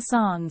sing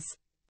songs.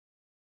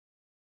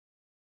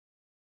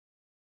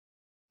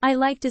 I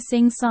like to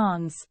sing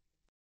songs.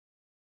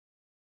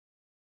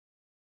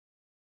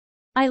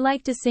 I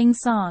like to sing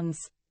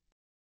songs.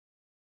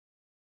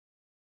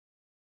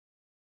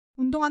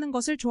 운동하는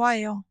것을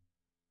좋아해요.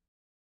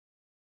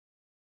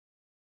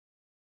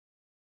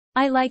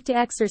 I like to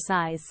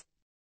exercise.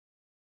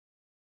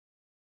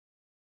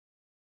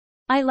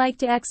 I like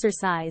to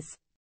exercise.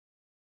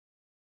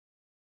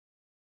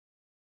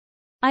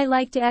 I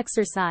like to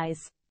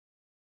exercise.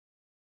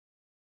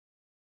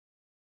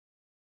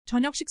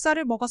 저녁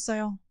식사를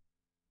먹었어요.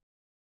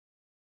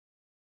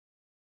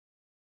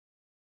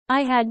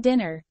 I had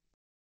dinner.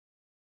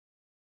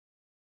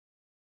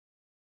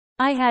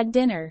 I had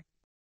dinner.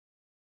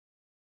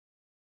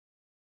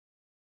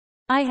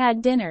 I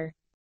had dinner.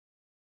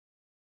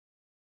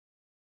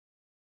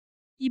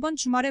 이번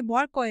주말에 뭐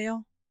할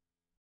거예요?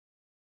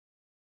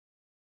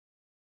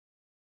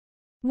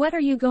 What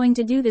are you going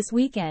to do this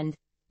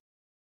weekend?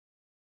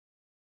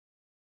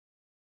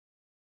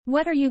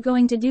 What are you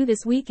going to do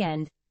this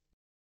weekend?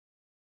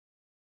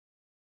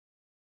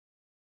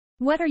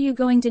 What are you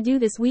going to do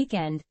this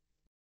weekend?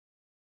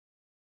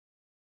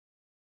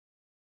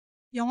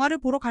 영화를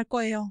보러 갈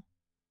거예요.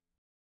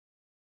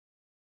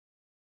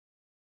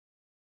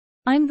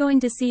 I'm going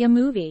to see a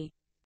movie.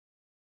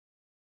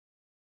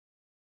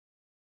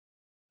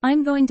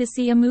 I'm going to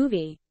see a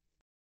movie.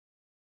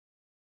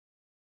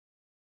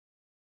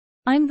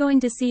 I'm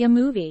going to see a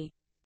movie.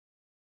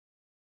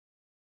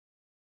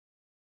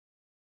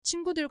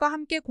 친구들과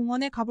함께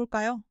공원에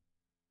가볼까요?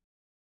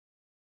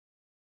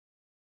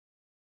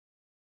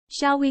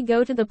 Shall we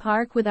go to the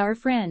park with our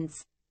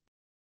friends?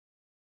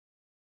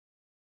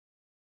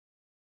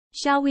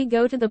 Shall we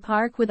go to the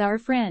park with our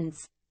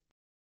friends?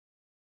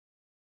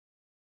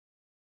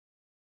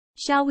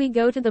 Shall we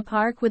go to the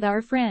park with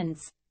our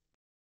friends?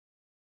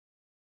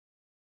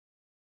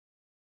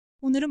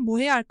 오늘은 뭐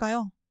해야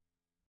할까요?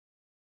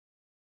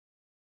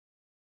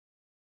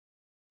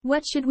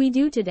 What should we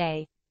do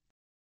today?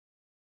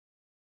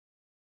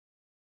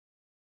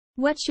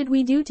 What should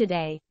we do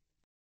today?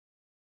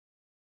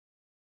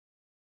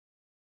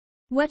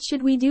 What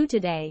should we do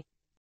today?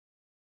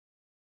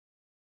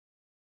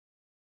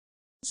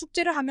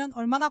 숙제를 하면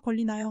얼마나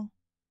걸리나요?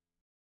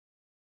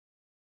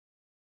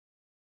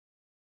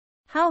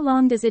 How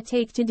long does it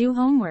take to do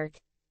homework?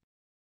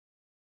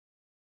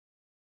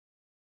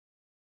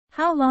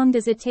 How long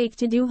does it take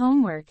to do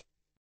homework?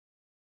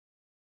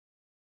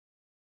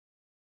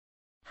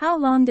 How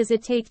long does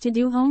it take to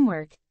do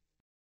homework?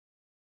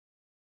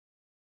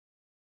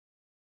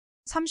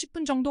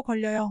 30분 정도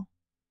걸려요.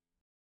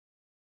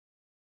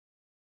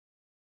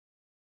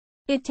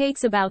 It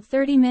takes about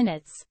 30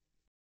 minutes.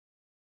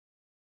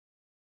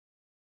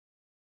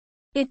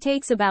 It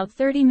takes about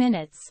 30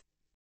 minutes.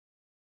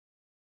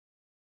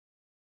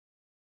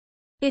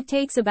 It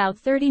takes about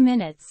 30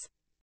 minutes.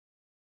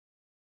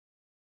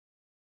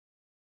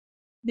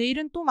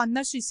 내일은 또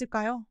만날 수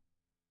있을까요?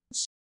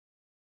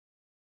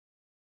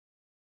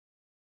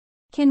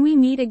 Can we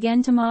meet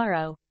again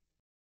tomorrow?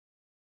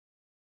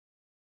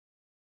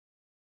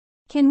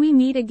 Can we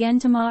meet again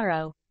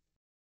tomorrow?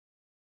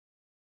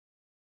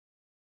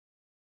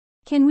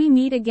 Can we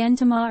meet again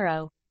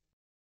tomorrow?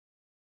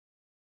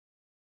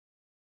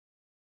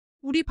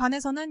 우리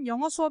반에서는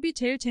영어 수업이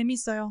제일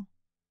재미있어요.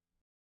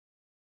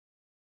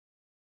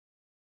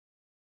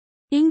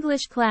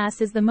 English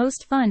class is the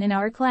most fun in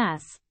our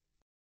class.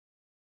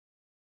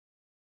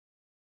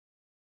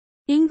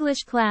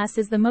 English class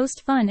is the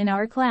most fun in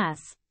our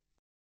class.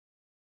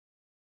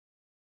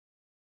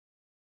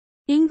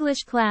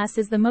 English class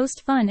is the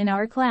most fun in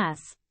our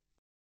class.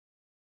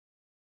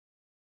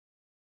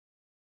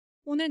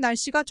 오늘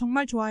날씨가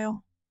정말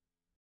좋아요.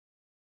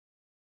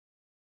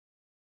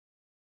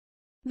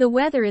 The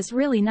weather is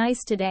really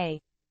nice today.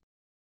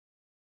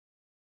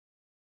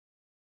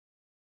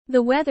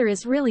 The weather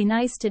is really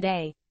nice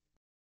today.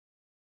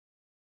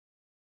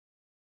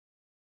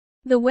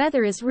 The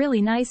weather is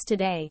really nice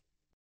today.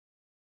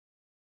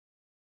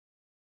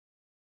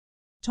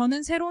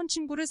 저는 새로운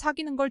친구를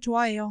사귀는 걸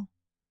좋아해요.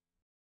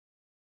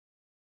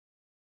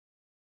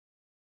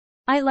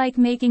 I like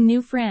making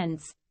new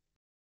friends.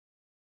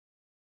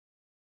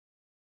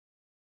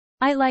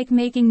 I like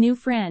making new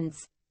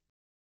friends.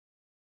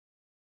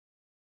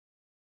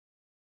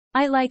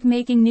 I like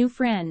making new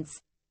friends.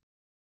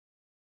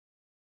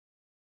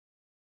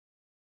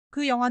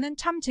 그 영화는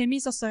참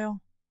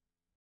재미있었어요.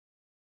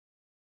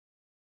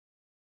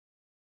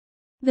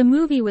 The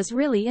movie was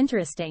really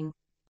interesting.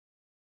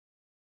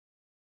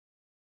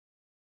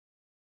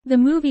 The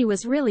movie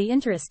was really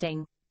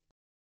interesting.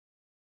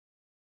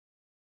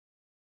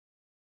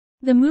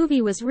 The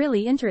movie was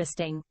really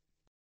interesting.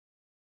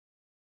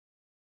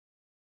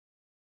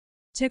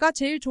 제가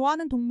제일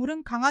좋아하는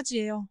동물은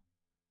강아지예요.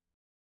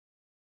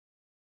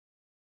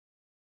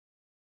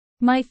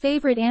 My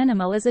favorite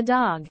animal is a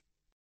dog.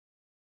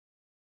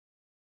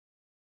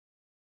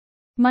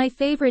 My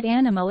favorite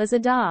animal is a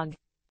dog.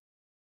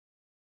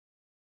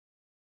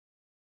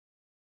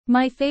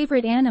 My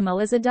favorite animal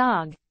is a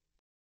dog.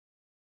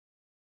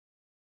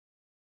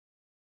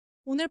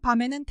 오늘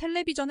밤에는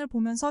텔레비전을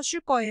보면서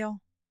쉴 거예요.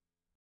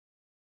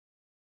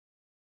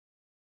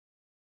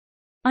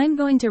 I'm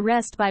going to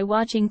rest by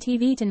watching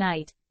TV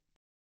tonight.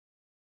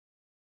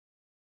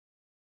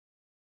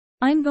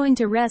 I'm going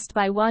to rest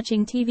by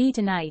watching TV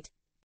tonight.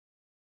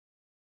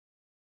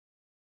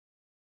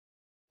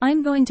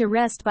 I'm going to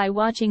rest by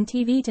watching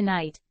TV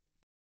tonight.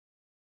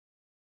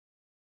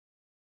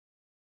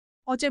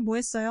 어제 뭐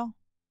했어요?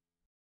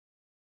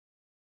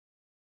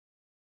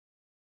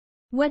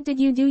 What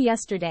did you do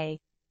yesterday?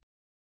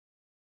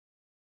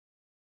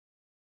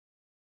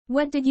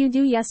 What did you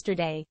do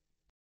yesterday?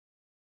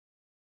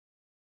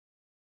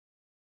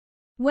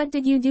 What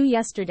did you do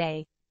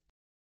yesterday?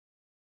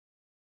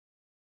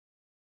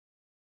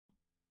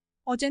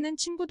 어제는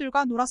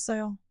친구들과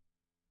놀았어요.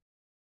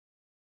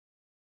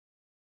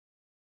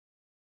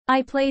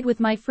 I played with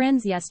my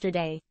friends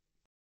yesterday.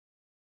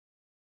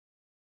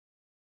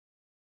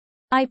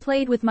 I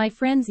played with my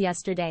friends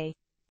yesterday.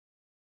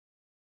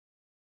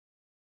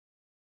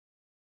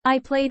 I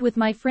played with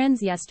my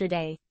friends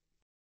yesterday.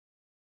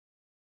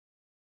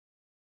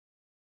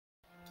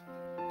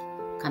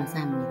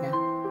 감사합니다.